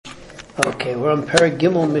Okay, we're on Perek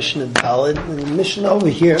Gimel Mishnah Daled, and the Mishnah over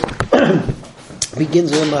here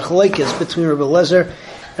begins with a machlokes between Rabbi Eliezer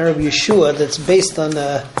and Rabbi Yeshua that's based on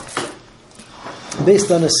a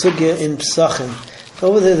sugya in Pesachim.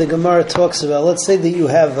 Over there, the Gemara talks about. Let's say that you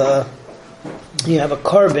have a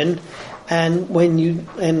carbon, and when you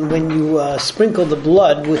sprinkle the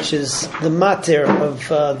blood, which is the mater of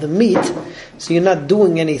the meat. So you're not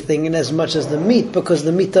doing anything in as much as the meat, because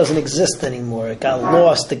the meat doesn't exist anymore. It got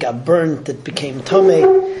lost, it got burnt, it became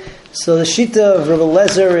tamei. So the shita of Rabbi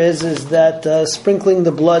Eliezer is that sprinkling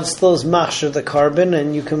the blood still is machshir the carbon,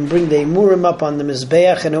 and you can bring the emurim up on the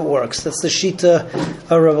mizbeach and it works. That's the shita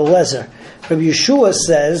of Rabbi Eliezer. Rabbi Yeshua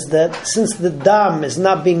says that since the dam is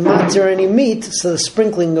not being matir any meat, so the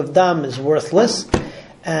sprinkling of dam is worthless,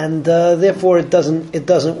 and therefore it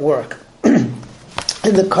doesn't work.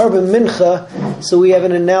 In the carbon mincha, so we have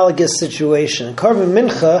an analogous situation. In carbon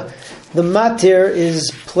mincha, the matir is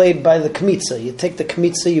played by the kmitza. You take the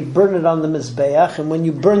kmitza, you burn it on the mizbeach, and when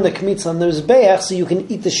you burn the kmitza on the mizbeach, so you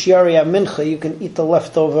can eat the shiari mincha, you can eat the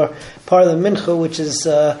leftover part of the mincha, which is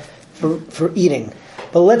for eating.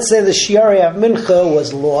 But let's say the shiari mincha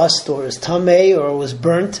was lost, or is tamei, or was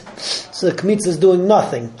burnt, so the kmitza is doing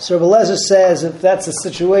nothing. So Rabbi Eliezer says if that's the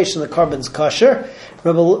situation, the carbon's kosher.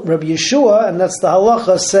 Rabbi Yeshua, and that's the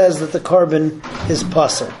halacha, says that the carbon is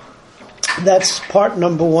pasur. That's part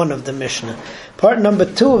number one of the Mishnah. Part number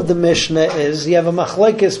two of the Mishnah is you have a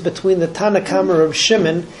machlokes between the Tana Kama of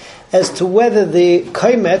Shimon as to whether the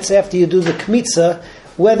kaimetz, after you do the kmitza,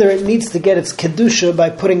 whether it needs to get its kedusha by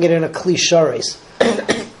putting it in a kli sharis.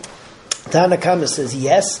 Tana Kama says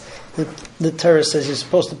yes. The Torah says you're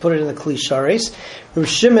supposed to put it in the kli sharis. Rav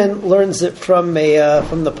Shimon learns it from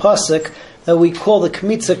the pasuk that we call the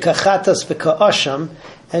kmitza kachatas v'ka'asham,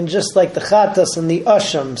 and just like the chatas and the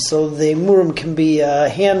asham, so the murim can be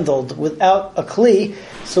handled without a kli.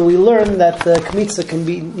 So we learn that the kmitza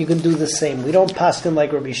you can do the same. We don't paskin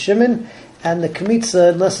like Rabbi Shimon, and the kmitza,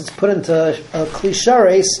 unless it's put into a kli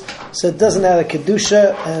shares, so it doesn't have a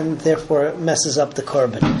kedusha, and therefore it messes up the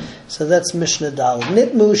carbon. So that's Mishnah Dal.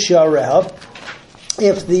 Nitmu shiareha,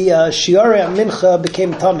 if the shiarei mincha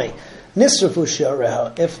became tamei. Nisrafu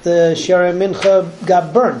shiareha, if the shiarei mincha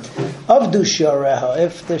got burnt. Avdu shiareha,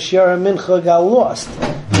 if the shiarei mincha got lost.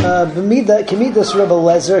 Kemidas Rabbi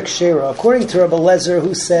Eliezer kshera, according to Rabbi Eliezer,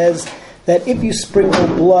 who says that if you sprinkle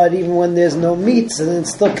blood even when there's no meat, so then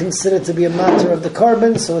it's still considered to be a matter of the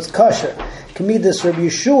carbon, so it's kosher. Kemidas Rabbi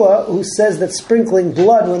Yeshua, who says that sprinkling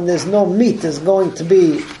blood when there's no meat is going to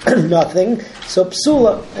be nothing, so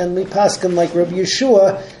psula, and we paskin like Rabbi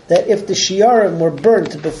Yeshua, that if the shiarim were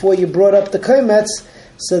burnt before you brought up the kaimetz,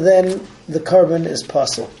 so then the carbon is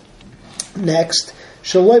pasul. Next,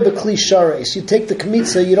 shaloi b'kli shares. You take the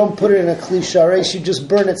kmitza, you don't put it in a kli shares, you just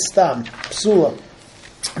burn it stam, psula.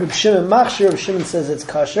 Reb Shimon machshir, Reb Shimon says it's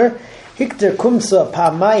kosher. Hikter kumsa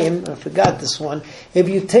pamayim, I forgot this one. If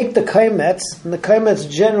you take the kaimetz, and the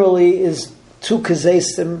kaimetz generally is 2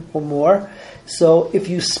 kazesim or more, so if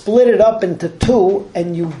you split it up into 2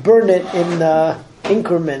 and you burn it in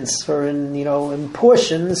increments or in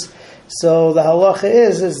portions, so the halacha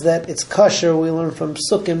is that it's kosher. We learn from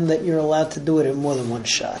Sukkim that you're allowed to do it in more than one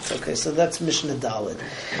shot. Okay, so that's Mishnah Daled.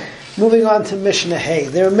 Moving on to Mishnah Hay.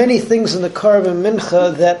 There are many things in the carbon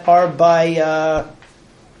mincha that are by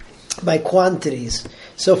quantities.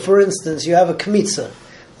 So for instance, you have a kmitza.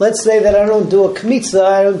 Let's say that I don't do a kmitza,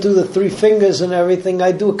 I don't do the 3 fingers and everything,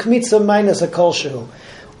 I do a kmitza minus a kol shehu.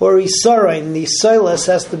 Or isarin, the silas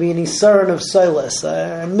has to be an isarin of silas.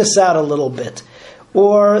 I miss out a little bit.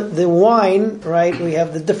 Or the wine, right? We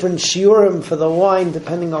have the different shiurim for the wine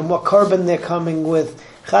depending on what carbon they're coming with.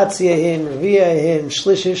 Chatzi ahin, reviya ahin,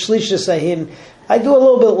 shlishis ahin. I do a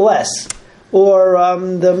little bit less. Or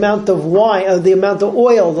the amount of wine, the amount of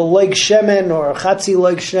oil, the leg shemen or chatzi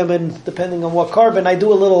leg shemen, depending on what carbon, I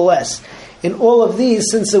do a little less. In all of these,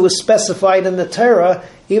 since it was specified in the Torah,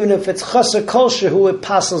 even if it's chaser kol shehu, it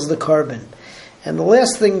passes the carbon. And the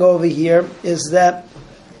last thing over here is that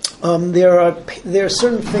there are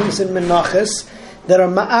certain things in menachos that are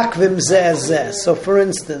ma'akvim zeh. So, for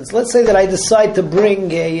instance, let's say that I decide to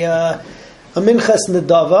bring a minchas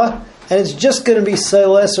nedava, and it's just going to be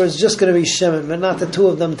silas or it's just going to be shemen, but not the two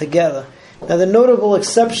of them together. Now, the notable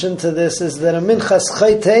exception to this is that a minchas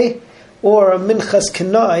chayte or a minchas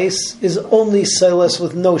kenais is only silas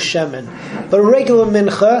with no shemen. But a regular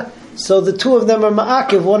mincha, so the two of them are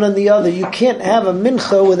ma'akiv, one on the other. You can't have a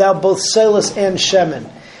mincha without both silas and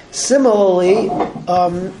shemen. Similarly,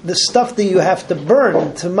 the stuff that you have to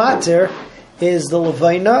burn to matir is the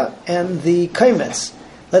levaina and the kaimetz.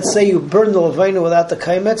 Let's say you burn the levaina without the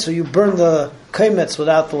kaimetz, or you burn the kaimetz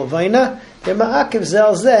without the levaina, they're ma'akiv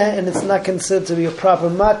zel zeh, and it's not considered to be a proper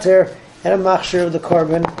matir and a machshir of the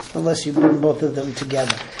korban unless you bring both of them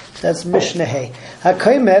together. That's Mishnah Hay.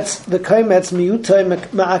 HaKaimetz, the Kaimetz miyutay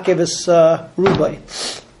ma'akiv is rubai.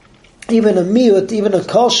 Even a miyut, even a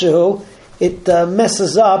kol shehu, it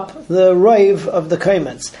messes up the raiv of the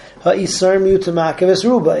Kaimetz. Ha'isar miyutay ma'akiv is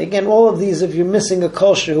rubai. Again, all of these, if you're missing a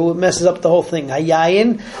kol shehu, it messes up the whole thing.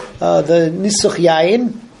 Hayayin, the nisuch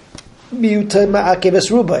yayin, miyutay ma'akiv es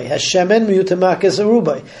rubai. Hashemen miyutay ma'akiv es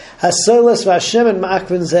rubai. Hasolos v'hashemen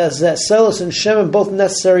ma'akvin zeh. Solos and shemen both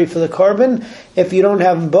necessary for the korban. If you don't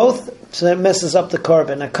have them both, so that messes up the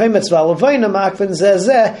korban. A kaimetz v'alavayna ma'akvin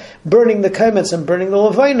zeh. Burning the kaimetz and burning the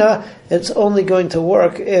lavayna, it's only going to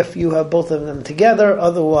work if you have both of them together.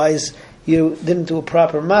 Otherwise, you didn't do a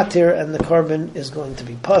proper matir, and the korban is going to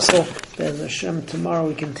be puzzle. Then Hashem, tomorrow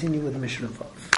we continue with Mishnah Vav.